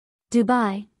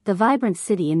Dubai, the vibrant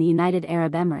city in the United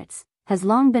Arab Emirates, has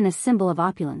long been a symbol of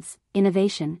opulence,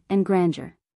 innovation, and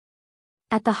grandeur.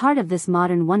 At the heart of this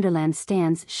modern wonderland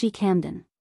stands Sheikh Hamdan.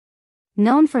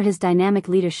 Known for his dynamic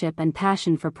leadership and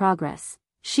passion for progress,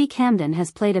 Sheikh Hamdan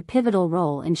has played a pivotal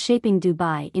role in shaping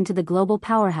Dubai into the global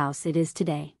powerhouse it is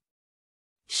today.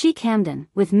 Sheikh Hamdan,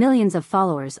 with millions of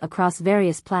followers across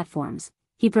various platforms,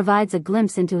 he provides a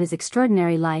glimpse into his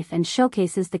extraordinary life and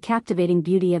showcases the captivating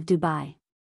beauty of Dubai.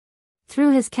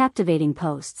 Through his captivating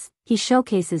posts, he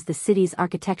showcases the city's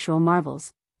architectural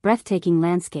marvels, breathtaking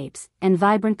landscapes, and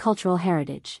vibrant cultural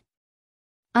heritage.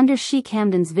 Under Sheikh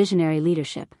Hamdan's visionary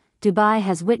leadership, Dubai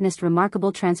has witnessed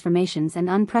remarkable transformations and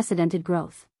unprecedented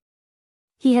growth.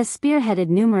 He has spearheaded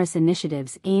numerous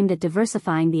initiatives aimed at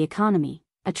diversifying the economy,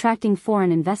 attracting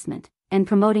foreign investment, and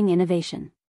promoting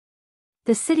innovation.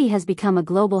 The city has become a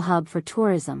global hub for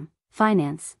tourism,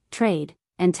 finance, trade,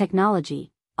 and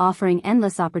technology, offering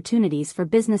endless opportunities for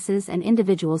businesses and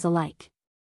individuals alike.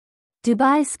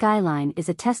 Dubai's skyline is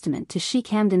a testament to Sheikh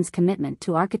Hamdan's commitment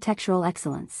to architectural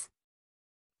excellence.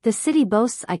 The city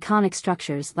boasts iconic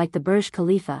structures like the Burj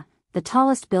Khalifa, the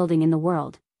tallest building in the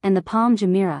world, and the Palm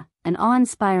Jumeirah, an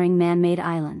awe-inspiring man-made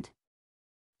island.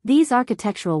 These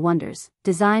architectural wonders,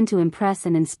 designed to impress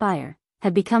and inspire,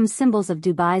 have become symbols of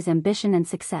Dubai's ambition and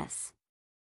success.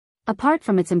 Apart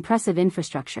from its impressive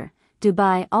infrastructure,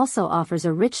 Dubai also offers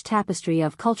a rich tapestry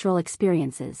of cultural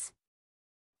experiences.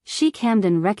 Sheikh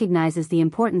Hamdan recognizes the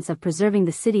importance of preserving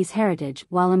the city's heritage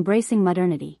while embracing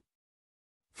modernity.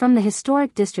 From the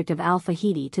historic district of Al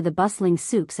Fahidi to the bustling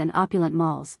souks and opulent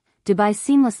malls, Dubai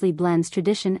seamlessly blends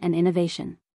tradition and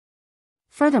innovation.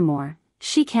 Furthermore,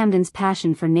 Sheikh Hamdan's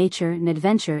passion for nature and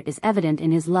adventure is evident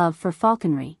in his love for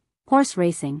falconry, horse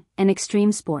racing, and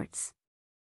extreme sports.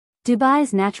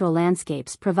 Dubai's natural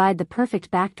landscapes provide the perfect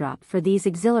backdrop for these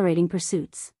exhilarating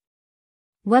pursuits.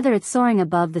 Whether it's soaring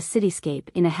above the cityscape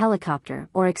in a helicopter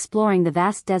or exploring the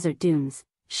vast desert dunes,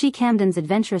 Sheikh Hamdan's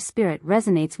adventurous spirit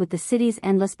resonates with the city's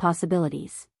endless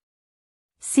possibilities.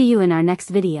 See you in our next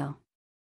video.